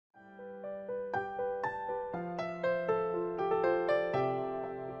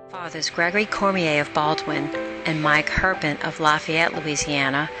Fathers Gregory Cormier of Baldwin and Mike Herpin of Lafayette,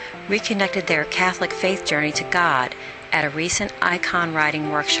 Louisiana, reconnected their Catholic faith journey to God at a recent icon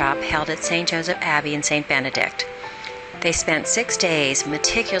writing workshop held at St. Joseph Abbey in St. Benedict. They spent 6 days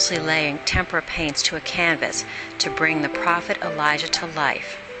meticulously laying tempera paints to a canvas to bring the prophet Elijah to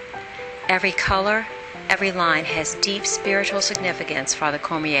life. Every color, every line has deep spiritual significance, Father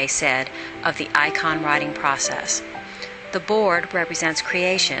Comier said, of the icon writing process. The board represents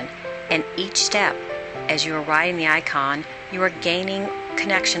creation, and each step, as you are writing the icon, you are gaining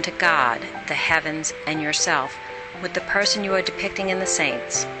connection to God, the heavens, and yourself, with the person you are depicting in the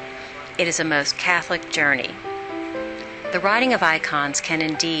saints. It is a most Catholic journey. The writing of icons can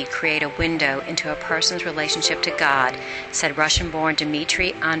indeed create a window into a person's relationship to God, said Russian-born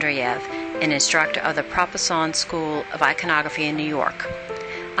Dmitry Andreev, an instructor of the Propasson School of Iconography in New York.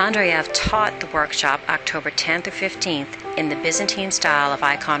 Andreev taught the workshop October 10th through 15th in the Byzantine style of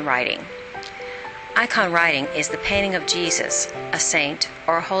icon writing. Icon writing is the painting of Jesus, a saint,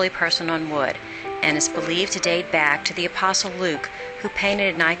 or a holy person on wood, and is believed to date back to the Apostle Luke, who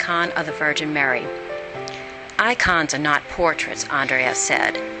painted an icon of the Virgin Mary. Icons are not portraits, Andreev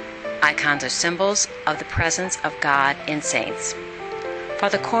said. Icons are symbols of the presence of God in saints.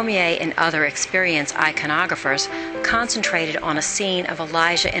 Father Cormier and other experienced iconographers concentrated on a scene of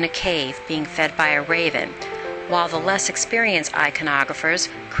Elijah in a cave being fed by a raven, while the less experienced iconographers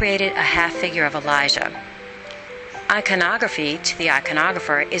created a half-figure of Elijah. Iconography, to the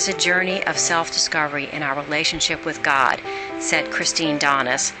iconographer, is a journey of self-discovery in our relationship with God, said Christine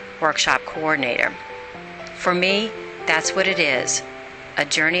Donis, workshop coordinator. For me, that's what it is, a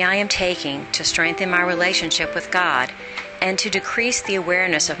journey I am taking to strengthen my relationship with God and to decrease the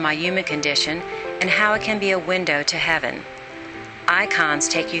awareness of my human condition and how it can be a window to heaven. Icons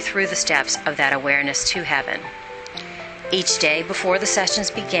take you through the steps of that awareness to heaven. Each day before the sessions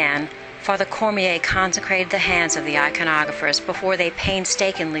began, Father Cormier consecrated the hands of the iconographers before they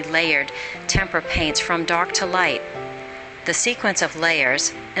painstakingly layered tempera paints from dark to light. The sequence of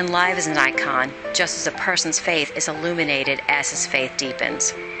layers enlivens an icon just as a person's faith is illuminated as his faith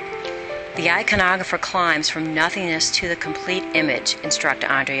deepens. The iconographer climbs from nothingness to the complete image, Instructor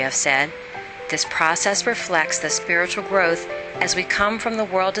Andreev said. This process reflects the spiritual growth as we come from the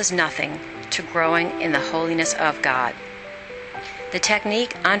world as nothing to growing in the holiness of God. The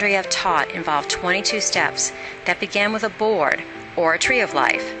technique Andreev taught involved 22 steps that began with a board, or a tree of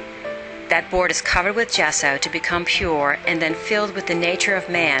life. That board is covered with gesso to become pure and then filled with the nature of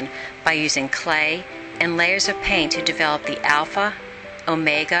man by using clay and layers of paint to develop the alpha,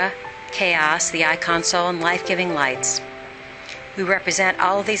 omega, chaos, the icon soul, and life-giving lights. We represent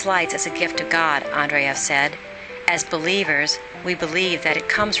all of these lights as a gift of God, Andreev said. As believers, we believe that it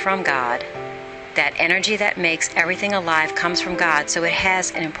comes from God. That energy that makes everything alive comes from God, so it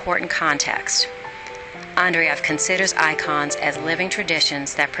has an important context. Andreev considers icons as living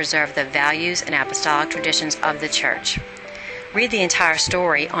traditions that preserve the values and apostolic traditions of the Church. Read the entire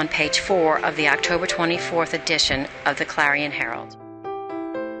story on page 4 of the October 24th edition of the Clarion Herald.